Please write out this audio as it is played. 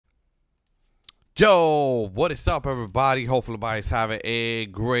Yo, what is up, everybody? Hopefully, everybody's having a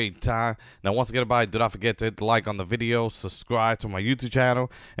great time. Now, once again, everybody, do not forget to hit the like on the video, subscribe to my YouTube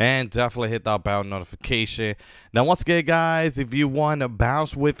channel, and definitely hit that bell notification. Now, once again, guys, if you want to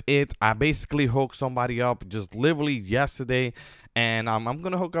bounce with it, I basically hooked somebody up just literally yesterday, and I'm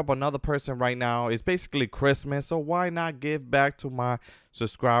gonna hook up another person right now. It's basically Christmas, so why not give back to my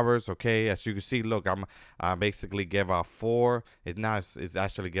subscribers? Okay, as you can see, look, I basically give out 4. It's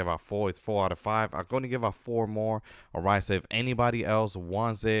actually give out 4. It's 4 out of 5. I'm going to give out 4 more. All right, so if anybody else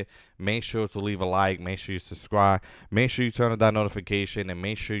wants it, make sure to leave a like, make sure you subscribe, make sure you turn on that notification, and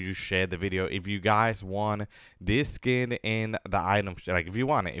make sure you share the video. If you guys want this skin in the item, like if you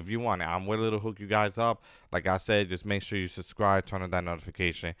want it, I'm willing to hook you guys up. Like I said, just make sure you subscribe, turn on that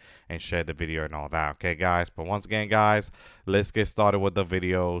notification, and share the video and all that. Okay, guys. But once again, guys, let's get started with the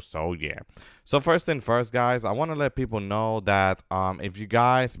video. So yeah. So first thing first, guys, I want to let people know that if you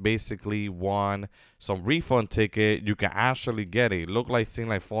guys basically want some refund ticket, you can actually get it. Seems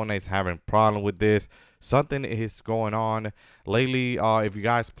like Fortnite's having problem with this. Something is going on lately. If you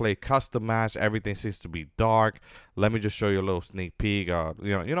guys play custom match, everything seems to be dark. Let me just show you a little sneak peek. You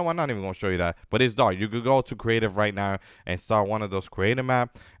know what? I'm not even gonna show you that, but it's dark. You could go to creative right now and start one of those creative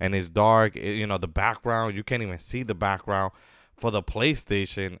map, and it's dark. The background, you can't even see the background. For the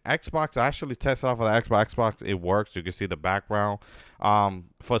PlayStation, Xbox, I actually tested out for the Xbox. It works. You can see the background.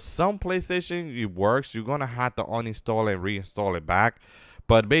 For some PlayStation, it works. You're gonna have to uninstall and reinstall it back.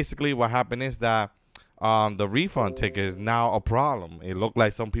 But basically, what happened is that the refund ticket is now a problem. It looked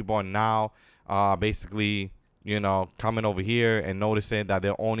like some people are now basically, coming over here and noticing that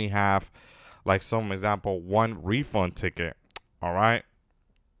they only have, like, some example, 1 refund ticket. All right.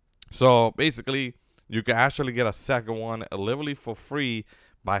 So basically, you can actually get a second one literally for free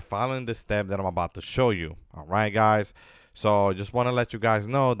by following the step that I'm about to show you. All right, guys. So just want to let you guys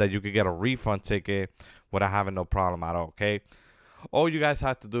know that you can get a refund ticket without having no problem at all. Okay. All you guys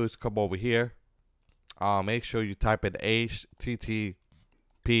have to do is come over here. Make sure you type in HTTP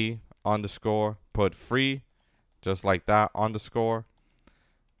underscore, put free, just like that, underscore,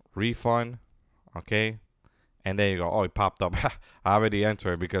 refund. Okay. And there you go. Oh, it popped up. I already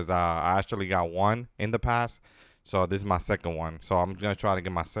entered because I actually got 1 in the past. So this is my second one. So I'm going to try to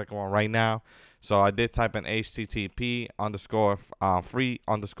get my second one right now. So I did type in HTTP underscore free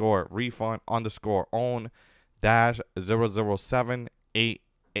underscore refund underscore own dash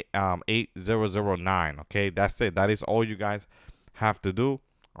 0078009. Okay, that's it. That is all you guys have to do.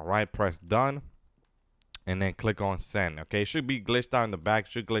 All right, press done. And then click on send. Okay, it should be glitched out in the back.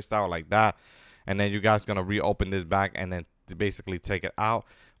 Should glitch out like that. And then you guys gonna reopen this back and then basically take it out.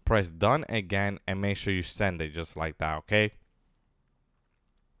 Press done again and make sure you send it just like that. Okay.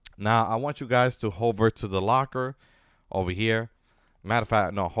 Now I want you guys to hover to the locker over here. Matter of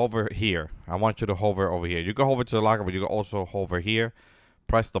fact, no, hover here. I want you to hover over here. You can hover to the locker, but you can also hover here.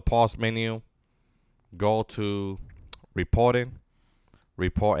 Press the pause menu. Go to reporting.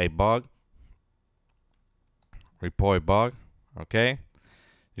 Report a bug. Report a bug. Okay.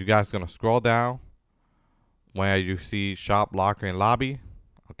 You guys gonna scroll down where you see shop, locker, and lobby.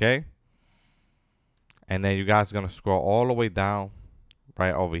 Okay. And then you guys gonna scroll all the way down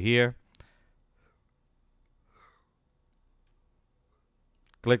right over here.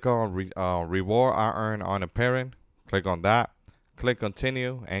 Click on reward I earn on a parent. Click on that. Click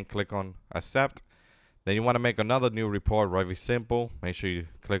continue and click on accept. Then you want to make another new report. Very simple. Make sure you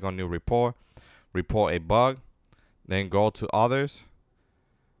click on new report. Report a bug. Then go to others.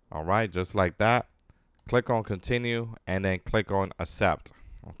 All right, just like that. Click on continue and then click on accept.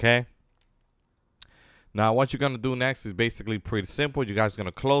 Okay. Now, what you're going to do next is basically pretty simple. You guys are going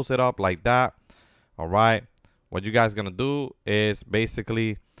to close it up like that. All right. What you guys going to do is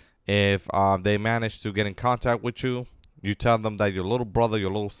basically if they manage to get in contact with you, you tell them that your little brother,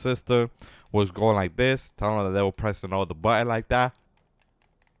 your little sister was going like this. Tell them that they will press another button like that.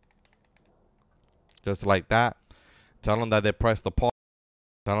 Just like that. Tell them that they pressed the pause.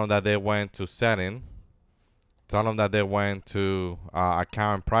 Tell them that they went to setting. Tell them that they went to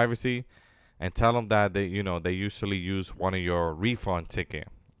account privacy, and tell them that they usually use one of your refund ticket.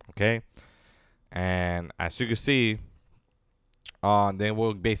 Okay, and as you can see, they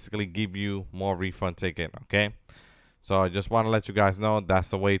will basically give you more refund ticket. Okay, so I just want to let you guys know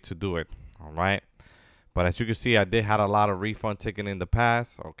that's the way to do it. All right, but as you can see, I did had a lot of refund ticket in the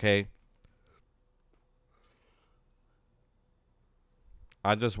past. Okay.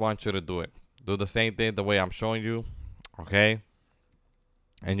 I just want you to do it. Do the same thing the way I'm showing you. Okay.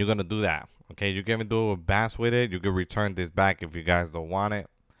 And you're going to do that. Okay. You can even do a bounce with it. You can return this back if you guys don't want it.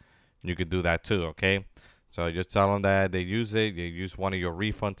 You can do that too. Okay. So you just tell them that they use it. They use one of your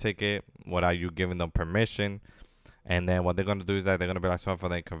refund ticket without you giving them permission. And then what they're going to do is that they're going to be like, something for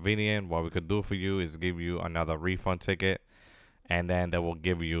the inconvenient. What we could do for you is give you another refund ticket. And then they will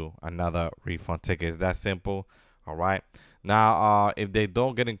give you another refund ticket. It's that simple. All right. Now, if they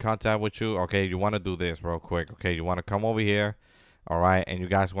don't get in contact with you, okay, you want to do this real quick. Okay, you want to come over here. All right. And you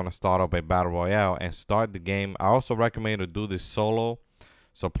guys want to start up a battle royale and start the game. I also recommend to do this solo.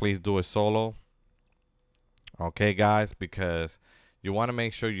 So please do it solo. Okay, guys, because you want to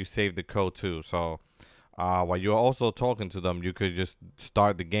make sure you save the code too. So while you're also talking to them, you could just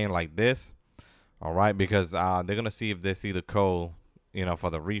start the game like this. All right, because they're going to see if they see the code, you know,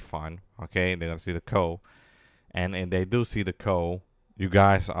 for the refund. Okay, they're going to see the code. And if they do see the code, you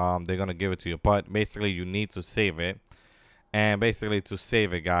guys, they're going to give it to you. But basically, you need to save it. And basically, to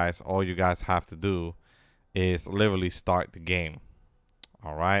save it, guys, all you guys have to do is literally start the game.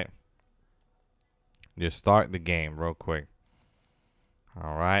 All right. Just start the game real quick.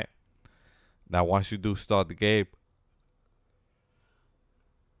 All right. Now, once you do start the game,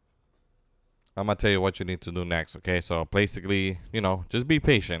 I'm going to tell you what you need to do next. Okay. So basically, you know, just be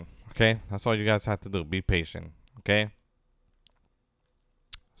patient. Okay. That's all you guys have to do. Be patient. Okay.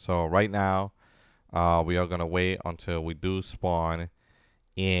 So right now, we are going to wait until we do spawn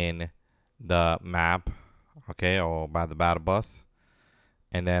in the map. Okay. Or by the battle bus.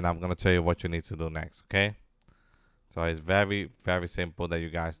 And then I'm going to tell you what you need to do next, okay? So it's very, very simple that you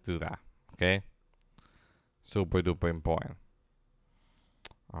guys do that, okay? Super duper important.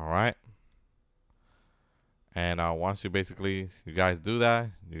 All right. And once you guys do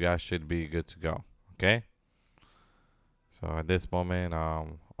that, you guys should be good to go, okay? So at this moment,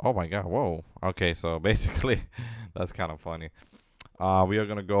 oh my God, whoa. Okay, so basically, that's kind of funny. We are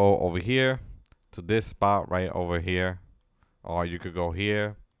going to go over here to this spot right over here. Or you could go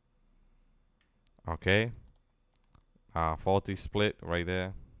here. Okay. Faulty split right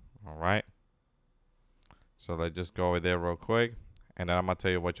there. All right. So let's just go over there real quick. And then I'm going to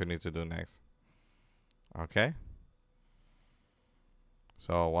tell you what you need to do next. Okay.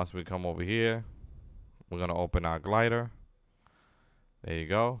 So once we come over here, we're going to open our glider. There you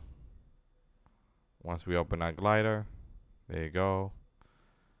go. Once we open our glider, there you go.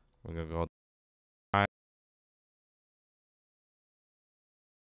 We're going to go.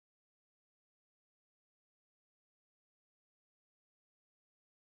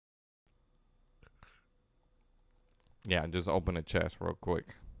 Yeah, just open the chest real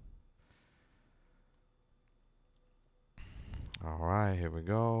quick. All right, here we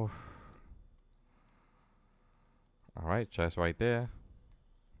go. All right, chest right there.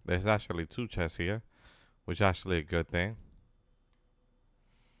 There's actually 2 chests here, which is actually a good thing.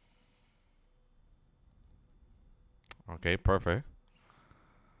 Okay, perfect.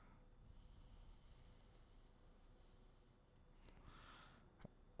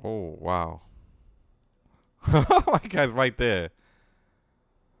 Oh, wow. Oh my guy's right there.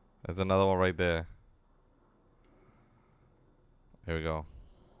 There's another one right there. There we go.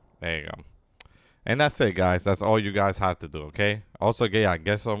 There you go. And that's it, guys. That's all you guys have to do, okay? Also, get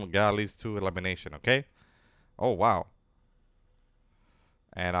at least 2 elimination, okay? Oh, wow.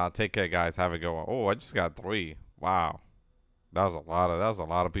 And take care, guys. Have a good one. Oh, I just got 3. Wow. That was a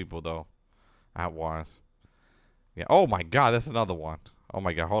lot of people though at once. Yeah. Oh my God, that's another one. Oh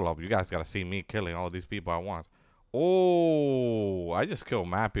my God, hold up. You guys gotta see me killing all these people at once. Oh, I just killed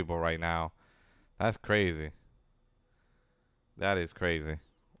mad people right now. That's crazy. That is crazy.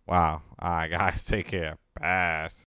 Wow. All right, guys. Take care. Pass.